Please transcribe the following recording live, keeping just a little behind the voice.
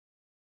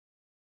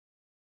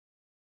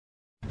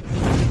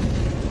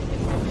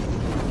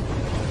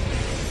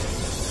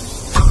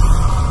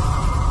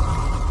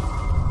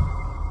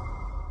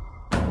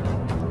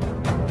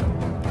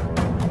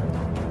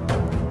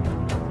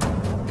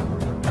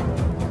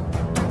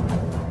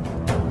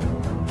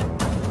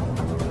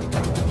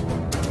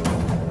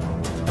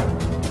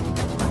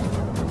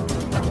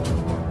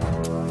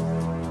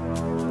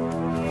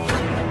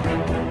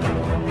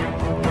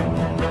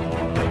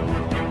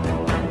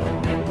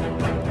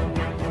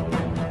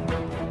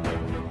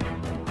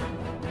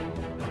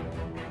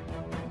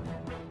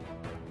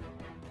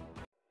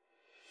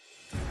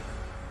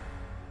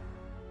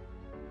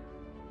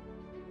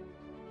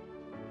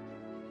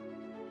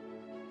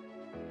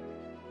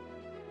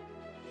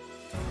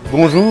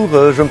Bonjour,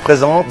 je me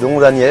présente, Dehon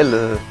Daniel,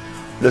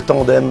 le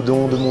tandem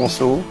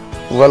Dehon-Demonseau.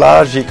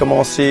 Voilà, j'ai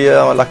commencé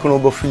la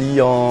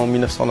colobophilie en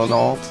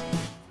 1990.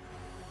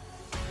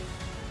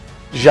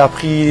 J'ai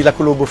appris la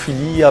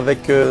colobophilie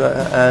avec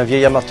un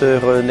vieil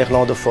amateur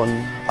néerlandophone,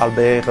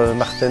 Albert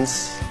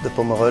Martens de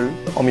Pomerol,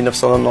 en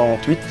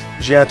 1998.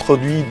 J'ai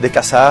introduit des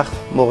cassards,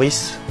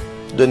 Maurice,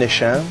 de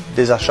Néchin,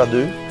 des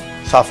HA2.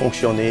 Ça a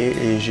fonctionné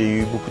et j'ai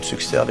eu beaucoup de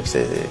succès avec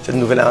cette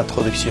nouvelle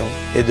introduction.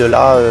 Et de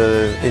là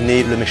est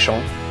né le méchant.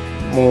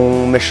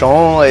 Mon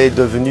méchant est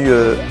devenu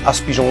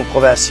as-pigeon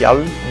provincial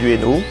du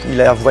Hainaut. Il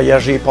a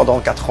voyagé pendant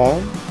 4 ans.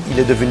 Il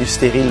est devenu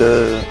stérile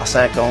à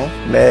 5 ans.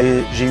 Mais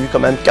j'ai eu quand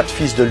même 4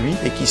 fils de lui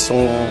et qui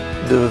sont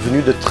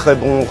devenus de très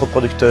bons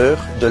reproducteurs.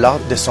 De là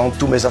descendent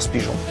tous mes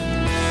as-pigeons.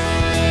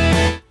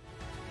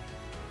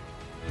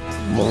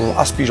 Mon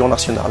as-pigeon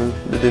national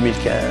de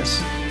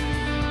 2015.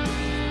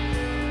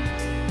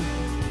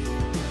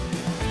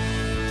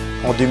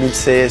 En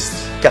 2016,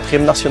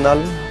 4e national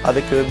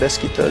avec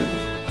Kittel.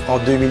 En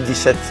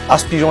 2017,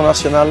 as-pigeon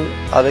national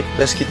avec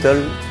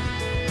Kittel.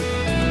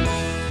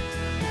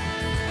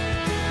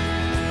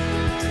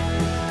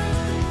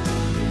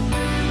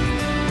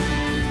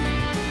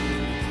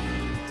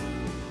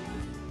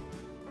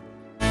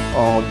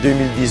 En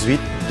 2018,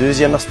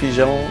 2e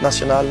as-pigeon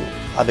national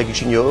avec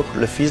Junior,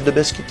 le fils de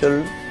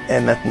Kittel.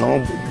 Et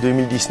maintenant,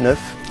 2019,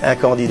 un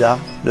candidat,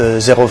 le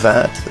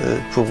 020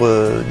 pour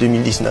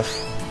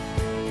 2019.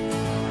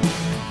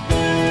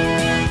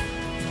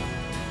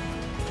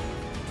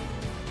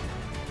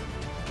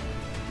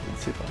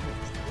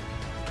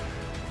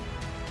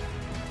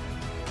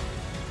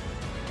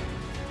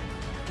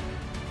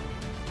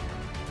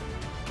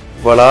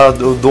 Voilà,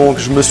 donc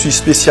je me suis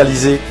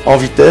spécialisé en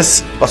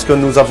vitesse parce que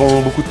nous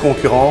avons beaucoup de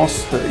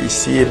concurrence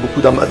ici et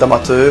beaucoup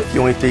d'amateurs qui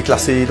ont été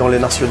classés dans les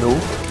nationaux.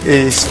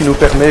 Et ce qui nous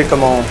permet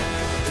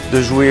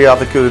de jouer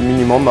avec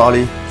minimum,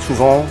 aller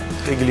souvent,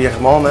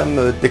 régulièrement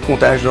même, des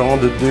contingents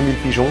de 2000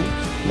 pigeons.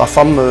 Ma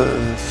femme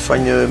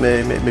soigne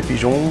mes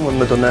pigeons,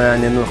 me donne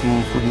un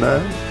énorme coup de main.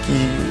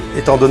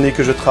 Étant donné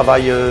que je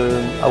travaille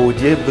à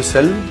Audier,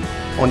 Bruxelles,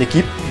 en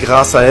équipe,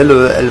 grâce à elle,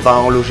 elle va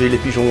enloger les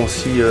pigeons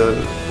aussi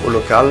au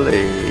local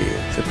et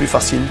c'est plus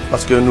facile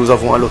parce que nous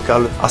avons un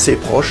local assez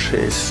proche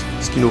et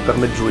ce qui nous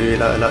permet de jouer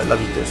la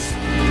vitesse.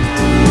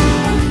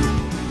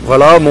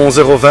 Voilà, mon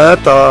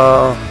 020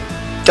 a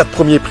 4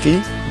 premiers prix,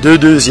 2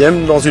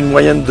 deuxièmes dans une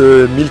moyenne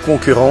de 1000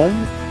 concurrents.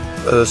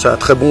 C'est un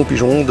très bon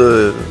pigeon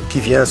qui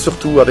vient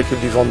surtout avec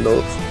du vent de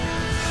nord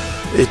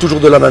et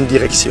toujours de la même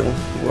direction.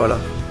 Voilà.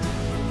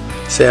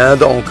 C'est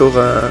encore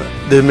un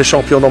de mes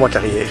champions dans ma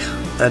carrière,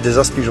 un des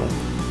as-pigeons.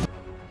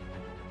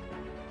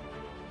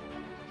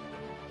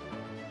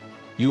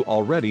 You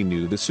already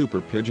knew the super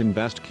pigeon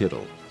Best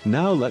Kittel.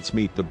 Now let's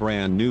meet the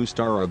brand new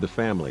star of the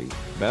family,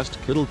 Best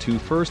Kittel 2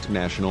 First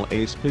National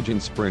Ace Pigeon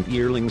Sprint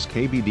Yearlings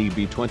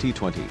KBDB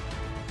 2020.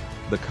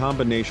 The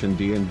combination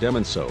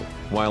Dehon-Demonseau,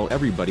 while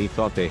everybody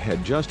thought they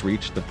had just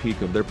reached the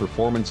peak of their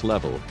performance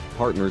level,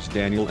 partners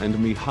Daniel and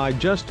Mihai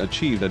just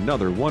achieved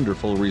another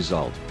wonderful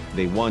result.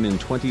 They won in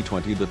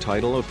 2020 the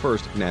title of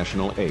First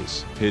National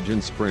Ace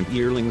Pigeon Sprint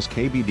Yearlings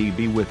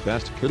KBDB with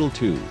Best Kittel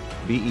 2,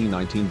 BE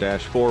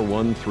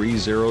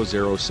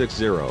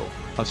 19-41300060,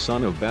 a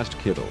son of Best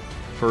Kittel,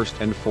 first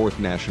and fourth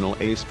National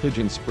Ace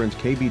Pigeon Sprint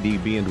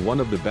KBDB and one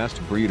of the best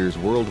breeders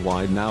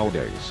worldwide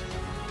nowadays.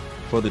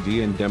 For the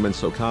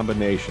Dehon-Demonseau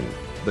combination,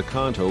 the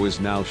Kanto is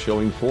now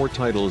showing 4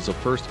 titles of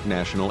First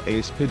National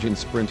Ace Pigeon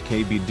Sprint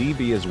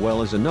KBDB as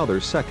well as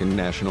another Second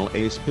National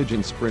Ace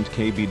Pigeon Sprint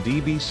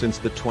KBDB since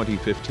the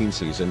 2015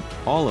 season,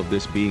 all of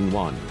this being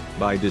won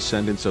by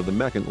descendants of the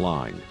Pekeng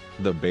line,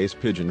 the base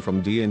pigeon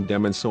from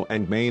Dehon-Demonseau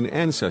and main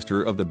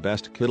ancestor of the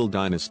Best Kittle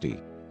Dynasty.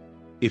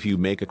 If you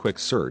make a quick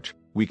search,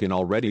 we can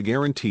already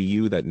guarantee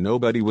you that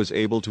nobody was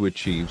able to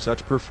achieve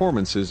such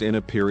performances in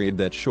a period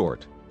that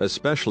short,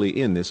 especially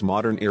in this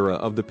modern era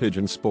of the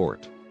pigeon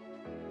sport.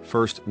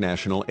 First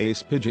National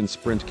Ace Pigeon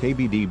Sprint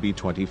KBDB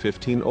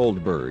 2015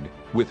 Old Bird,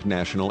 with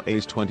National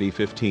Ace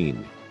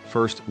 2015.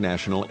 First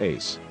National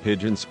Ace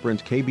Pigeon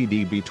Sprint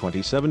KBDB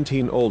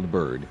 2017 Old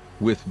Bird,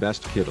 with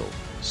Best Kittel.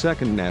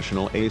 Second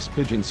National Ace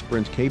Pigeon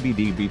Sprint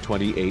KBDB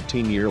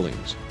 2018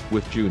 Yearlings,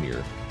 with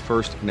Junior.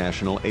 First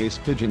National Ace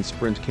Pigeon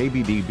Sprint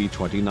KBDB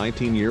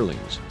 2019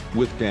 Yearlings,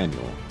 with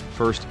Daniel.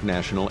 First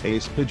National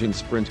Ace Pigeon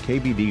Sprint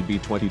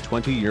KBDB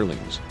 2020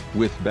 Yearlings,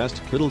 with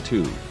Best Kittel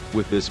 2.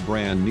 With this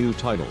brand new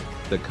title,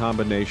 the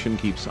combination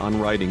keeps on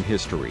writing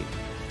history.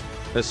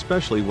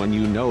 Especially when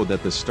you know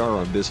that the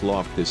star of this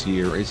loft this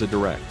year is a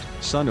direct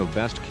son of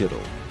Best Kittel,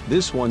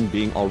 this one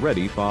being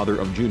already father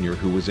of Junior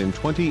who was in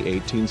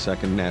 2018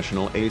 Second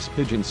National Ace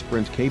Pigeon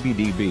Sprint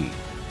KBDB.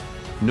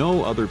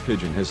 No other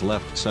pigeon has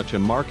left such a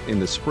mark in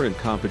the sprint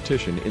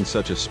competition in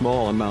such a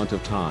small amount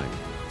of time.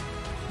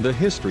 The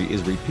history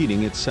is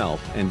repeating itself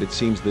and it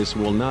seems this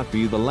will not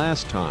be the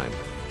last time.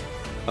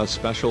 A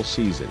special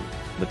season.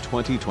 The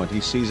 2020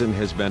 season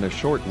has been a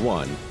short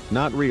one,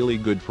 not really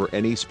good for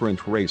any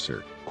sprint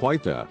racer,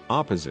 quite the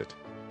opposite.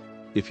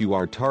 If you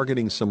are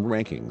targeting some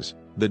rankings,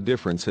 the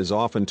difference has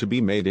often to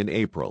be made in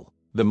April.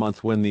 the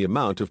month when the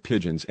amount of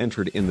pigeons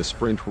entered in the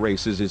sprint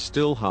races is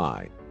still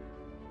high.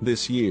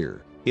 This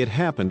year, it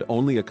happened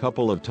only a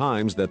couple of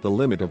times that the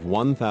limit of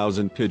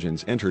 1,000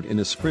 pigeons entered in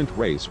a sprint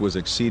race was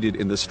exceeded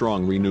in the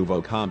Strong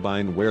Renouveau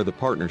Combine, where the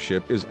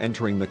partnership is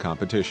entering the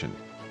competition.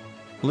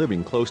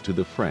 Living close to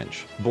the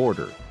French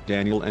border,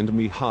 Daniel and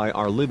Mihai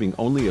are living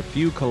only a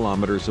few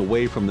kilometers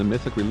away from the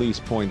mythic release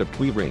point of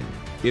Pekeng.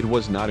 It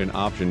was not an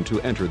option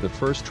to enter the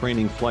first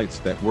training flights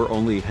that were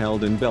only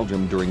held in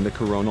Belgium during the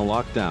corona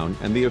lockdown,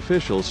 and the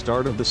official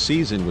start of the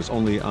season was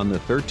only on the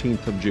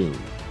 13th of June,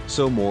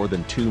 so more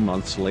than 2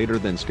 months later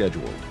than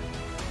scheduled.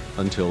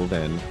 Until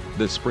then,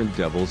 the sprint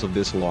devils of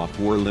this loft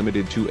were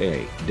limited to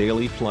a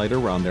daily flight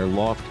around their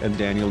loft, and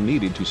Daniel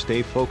needed to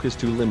stay focused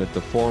to limit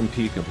the form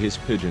peak of his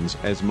pigeons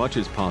as much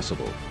as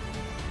possible.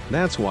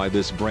 That's why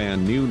this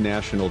brand new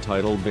national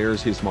title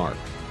bears his mark.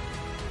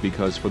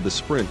 Because for the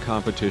sprint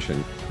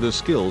competition, the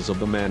skills of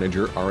the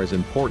manager are as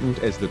important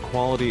as the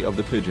quality of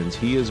the pigeons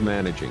he is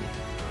managing.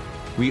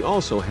 We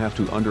also have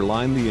to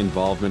underline the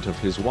involvement of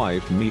his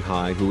wife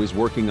Mihai, who is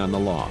working on the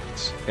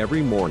lofts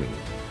every morning.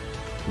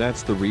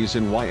 That's the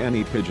reason why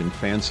any pigeon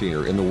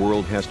fancier in the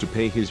world has to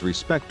pay his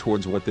respect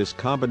towards what this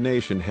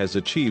combination has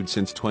achieved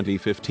since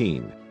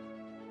 2015.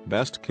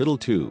 Best Kittle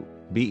 2,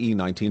 BE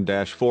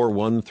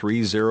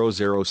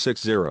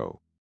 19-41300060.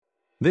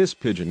 This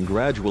pigeon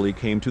gradually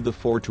came to the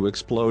fore to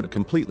explode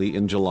completely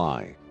in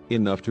July,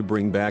 enough to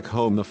bring back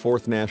home the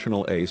 4th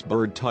National Ace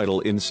Bird title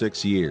in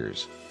 6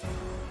 years.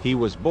 He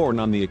was born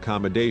on the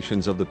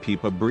accommodations of the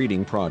Pipa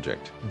breeding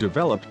project,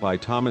 developed by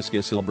Thomas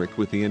Gisselbricht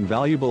with the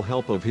invaluable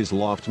help of his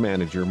loft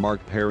manager Mark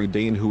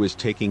Perry-Dane, who is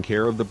taking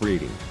care of the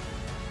breeding.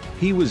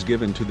 He was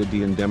given to the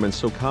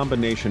Dehon-Demonseau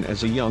combination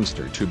as a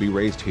youngster to be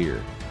raised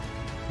here.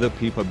 The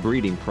Pipa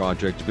breeding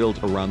project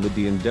built around the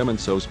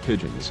Dehon-Demonseau's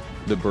pigeons.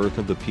 The birth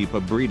of the Pipa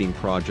breeding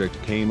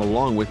project came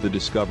along with the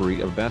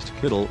discovery of Best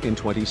Kittle in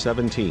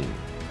 2017.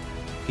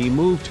 He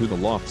moved to the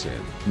lofts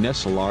in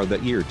Nesselar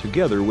that year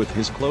together with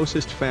his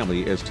closest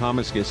family, as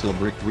Thomas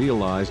Gisselbricht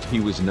realized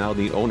he was now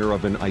the owner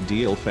of an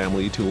ideal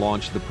family to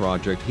launch the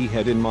project he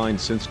had in mind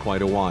since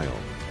quite a while.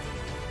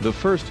 The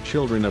first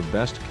children of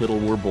Best Kittle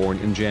were born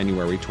in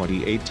January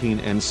 2018,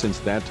 and since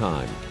that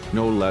time,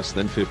 no less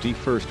than 50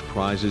 first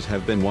prizes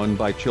have been won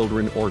by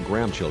children or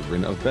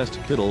grandchildren of Best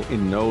Kittle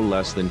in no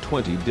less than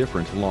 20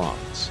 different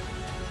lofts.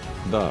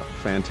 The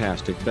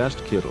fantastic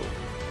Best Kittle.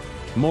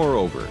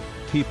 Moreover,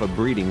 Pipa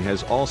breeding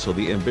has also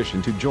the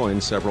ambition to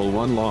join several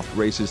one-loft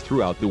races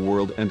throughout the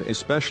world, and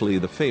especially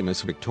the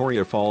famous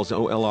Victoria Falls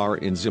OLR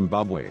in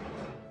Zimbabwe.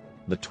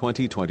 The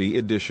 2020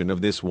 edition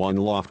of this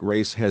one-loft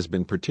race has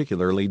been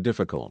particularly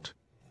difficult.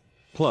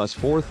 Plus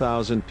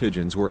 4,000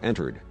 pigeons were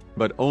entered,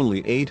 but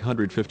only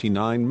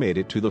 859 made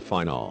it to the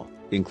final,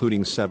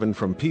 including 7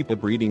 from Pipa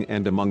breeding,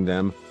 and among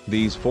them,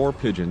 these 4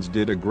 pigeons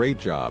did a great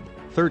job.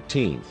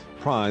 13th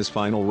prize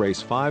final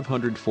race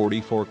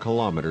 544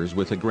 kilometers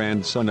with a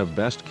grandson of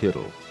Best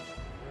Kittle.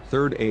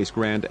 3rd Ace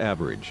Grand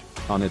Average,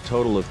 on a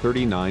total of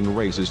 39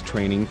 races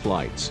training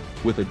flights,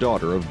 with a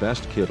daughter of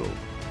Best Kittle.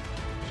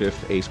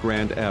 5th Ace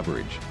Grand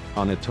Average,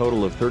 on a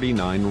total of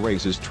 39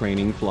 races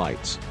training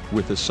flights,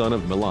 with the son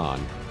of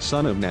Milan,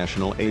 son of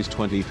National Ace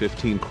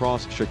 2015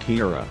 Cross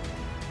Shakira.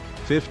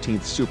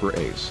 15th Super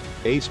Ace,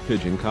 Ace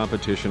Pigeon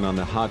competition on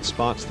the hot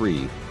spots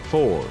 3,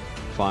 4,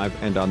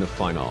 5 and on the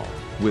final,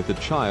 with the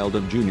child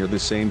of Junior. The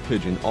same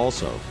pigeon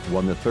also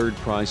won the 3rd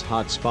prize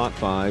hot spot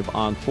 5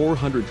 on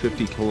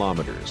 450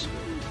 kilometers.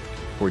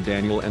 For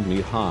Daniel and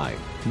Mihai,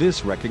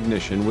 this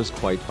recognition was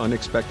quite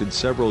unexpected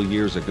several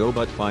years ago,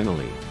 but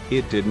finally,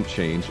 it didn't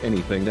change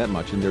anything that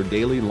much in their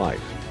daily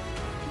life.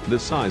 The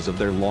size of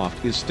their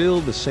loft is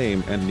still the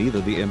same, and neither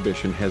the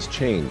ambition has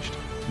changed.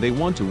 They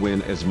want to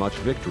win as much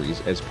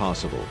victories as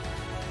possible.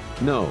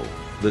 No,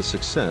 the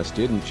success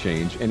didn't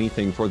change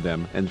anything for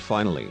them, and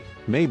finally,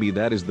 maybe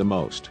that is the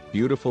most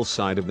beautiful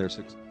side of their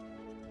success.